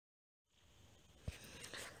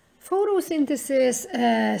Photosynthesis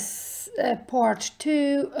part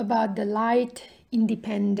 2 about the light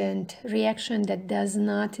independent reaction that does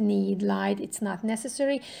not need light, it's not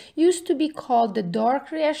necessary, used to be called the dark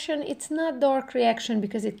reaction. It's not dark reaction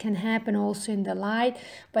because it can happen also in the light,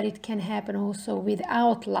 but it can happen also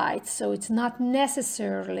without light, so it's not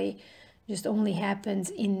necessarily just only happens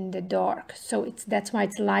in the dark. So that's why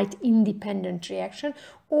it's light independent reaction,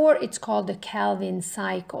 or it's called the Kelvin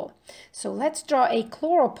cycle. So let's draw a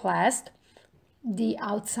chloroplast, the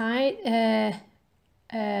outside,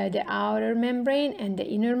 the outer membrane and the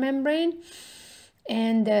inner membrane,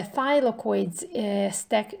 and the thylakoids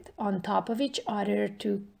stacked on top of each other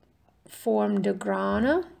to form the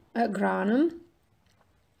granum.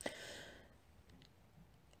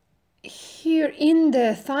 Here in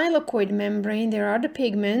the thylakoid membrane there are the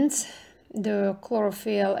pigments, the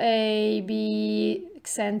chlorophyll A, B,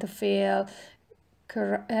 xanthophyll,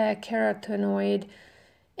 carotenoid,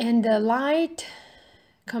 and the light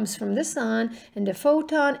comes from the sun, and the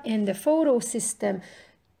photon and the photosystem.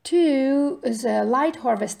 Two light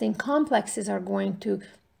harvesting complexes are going to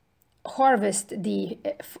harvest the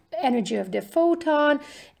energy of the photon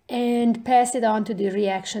and pass it on to the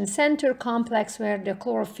reaction center complex, where the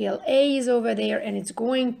chlorophyll A is over there, and it's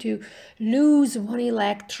going to lose one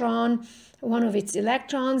of its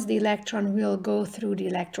electrons. The electron will go through the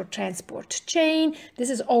electrotransport chain. This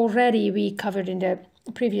is already we covered in the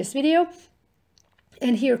previous video.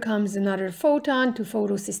 And here comes another photon to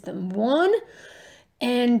photosystem 1,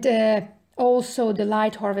 and also the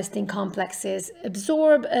light harvesting complexes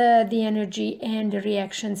absorb the energy, and the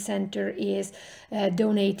reaction center is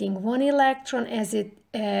donating one electron as it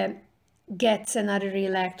gets another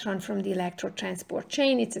electron from the electrotransport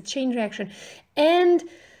chain. It's a chain reaction, and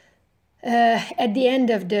at the end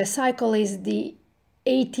of the cycle is the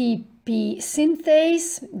ATP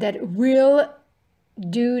synthase that will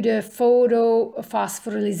do the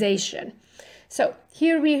photophosphorylation. So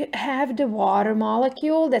here we have the water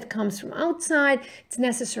molecule that comes from outside. It's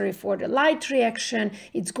necessary for the light reaction.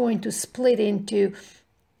 It's going to split into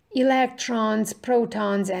electrons,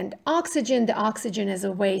 protons, and oxygen. The oxygen as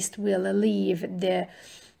a waste will leave the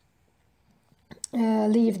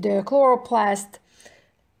chloroplast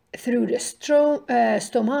through the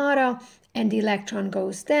stomata, and the electron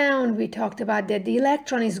goes down. We talked about that the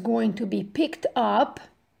electron is going to be picked up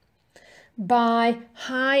by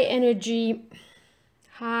high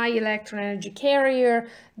electron energy carrier,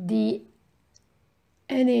 the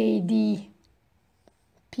NADP+.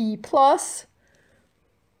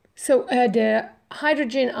 So the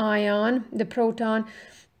hydrogen ion, the proton,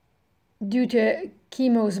 due to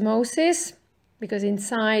chemosmosis, because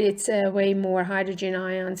inside it's way more hydrogen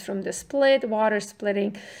ions from the water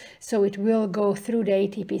splitting, so it will go through the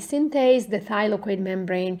ATP synthase, the thylakoid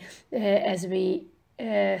membrane, as we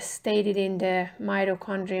stated in the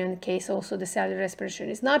mitochondrion case. Also the cellular respiration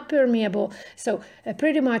is not permeable, so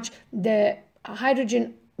pretty much the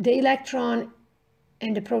hydrogen, the electron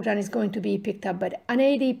and the proton is going to be picked up by an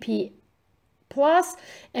ADP+,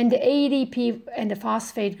 and the ADP and the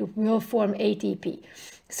phosphate group will form ATP.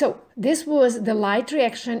 So this was the light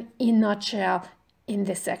reaction in a nutshell in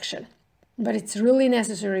this section, but it's really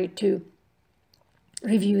necessary to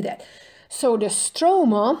review that. So the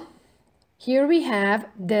stroma, here we have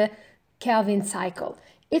the Kelvin cycle.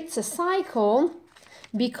 It's a cycle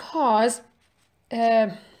because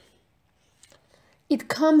it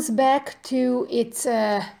comes back to its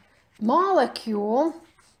molecule.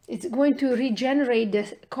 It's going to regenerate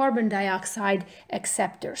the carbon dioxide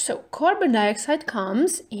acceptor. So carbon dioxide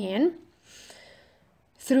comes in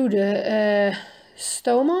through the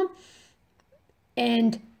stoma,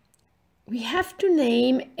 and we have to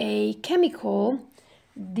name a chemical,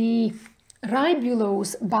 the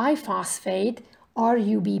ribulose biphosphate,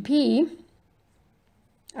 RUBP,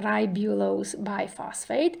 ribulose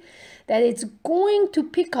biphosphate, that it's going to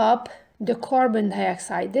pick up the carbon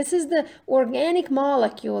dioxide. This is the organic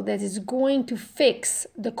molecule that is going to fix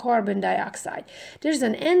the carbon dioxide. There's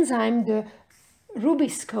an enzyme, the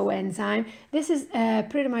Rubisco enzyme. This is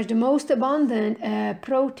pretty much the most abundant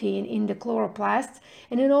protein in the chloroplasts,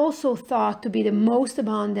 and it also thought to be the most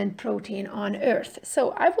abundant protein on Earth.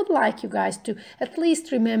 So I would like you guys to at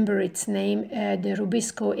least remember its name. The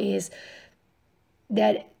Rubisco is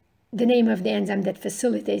the name of the enzyme that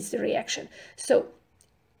facilitates the reaction. So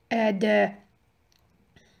the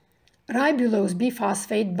ribulose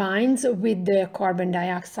biphosphate binds with the carbon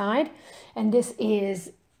dioxide, and this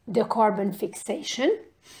is the carbon fixation.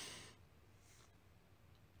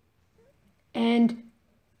 And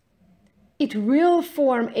it will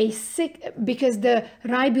form a because the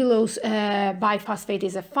ribulose biphosphate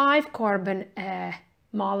is a 5-carbon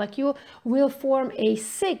molecule will form a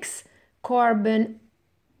 6-carbon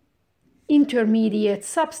intermediate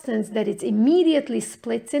substance that it immediately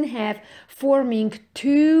splits in half, forming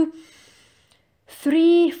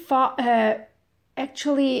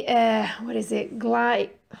what is it?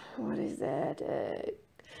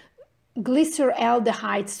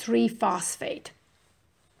 Glyceraldehyde 3-phosphate.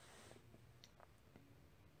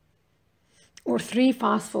 Or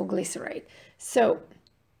 3-phosphoglycerate. So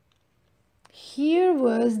here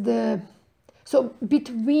was so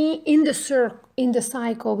between in the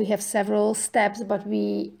cycle we have several steps, but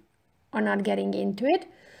we are not getting into it.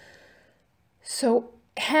 So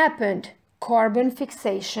happened carbon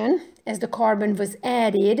fixation as the carbon was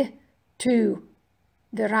added to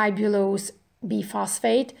the ribulose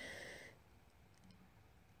biphosphate,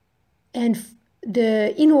 and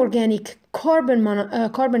the inorganic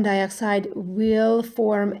carbon dioxide will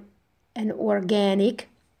form an organic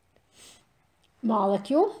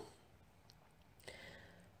molecule,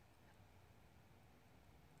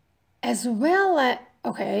 as well as,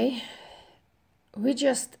 okay, we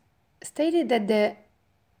just stated that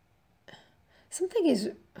something is,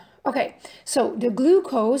 okay, so the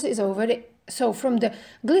glucose is over the, so from the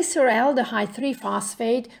glyceraldehyde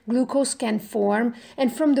 3-phosphate, glucose can form,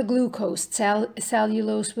 and from the glucose,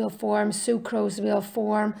 cellulose will form, sucrose will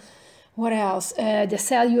form, what else? The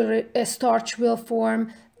cellular starch will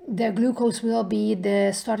form, the glucose will be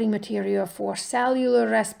the starting material for cellular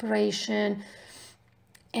respiration,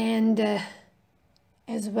 and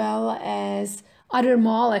as well as other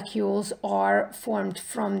molecules are formed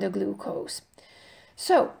from the glucose.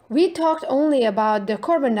 So we talked only about the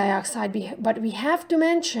carbon dioxide, but we have to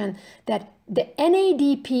mention that the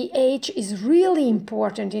NADPH is really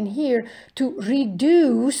important in here to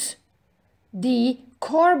reduce the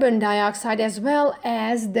carbon dioxide as well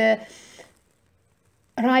as the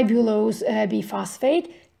ribulose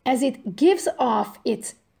biphosphate. As it gives off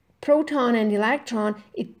its proton and electron,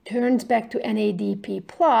 it turns back to NADP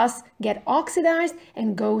plus, get oxidized,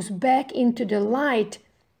 and goes back into the light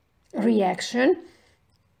reaction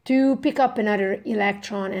to pick up another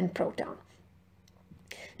electron and proton.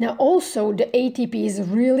 Now also the ATP is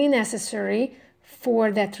really necessary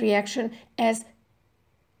for that reaction, as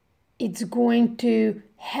it's going to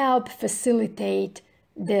help facilitate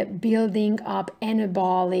the building up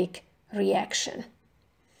anabolic reaction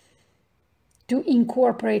to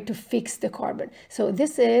incorporate, to fix the carbon. So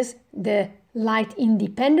this is the light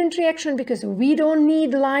independent reaction because we don't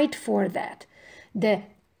need light for that. The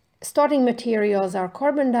starting materials are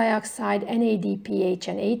carbon dioxide, NADPH,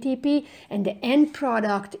 and ATP, and the end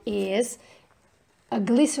product is a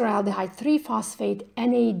glyceraldehyde 3-phosphate,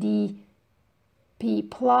 NADP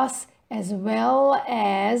plus, as well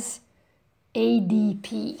as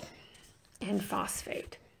ADP and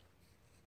phosphate.